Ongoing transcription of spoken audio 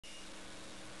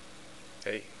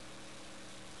Hey.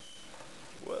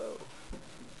 Whoa.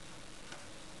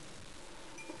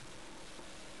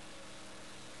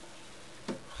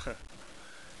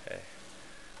 Hey.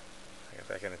 I got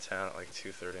back into town at like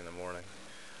 2:30 in the morning.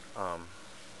 Um,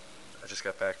 I just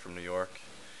got back from New York,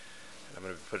 and I'm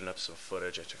gonna be putting up some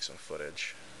footage. I took some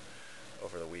footage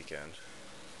over the weekend.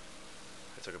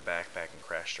 I took a backpack and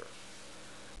crashed to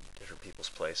different people's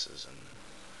places, and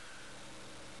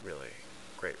really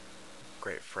great,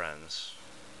 great friends.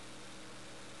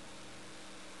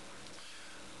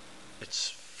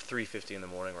 It's 3:50 in the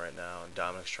morning right now, and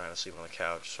Dominic's trying to sleep on the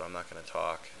couch, so I'm not gonna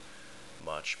talk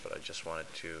much, but I just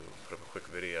wanted to put up a quick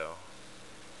video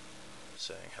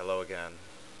saying hello again.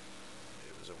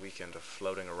 It was a weekend of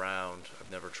floating around. I've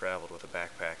never traveled with a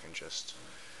backpack and just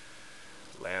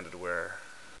landed where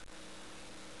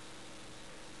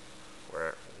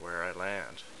I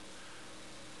land.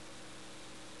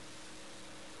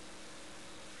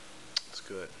 It's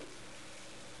good.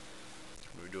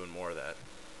 We're doing more of that.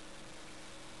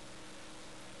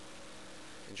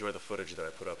 Enjoy the footage that I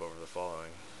put up over the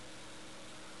following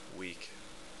week.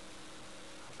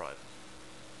 I'll probably,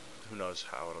 who knows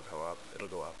how it'll go up. It'll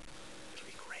go up. It'll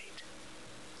be great.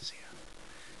 See ya.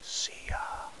 See ya.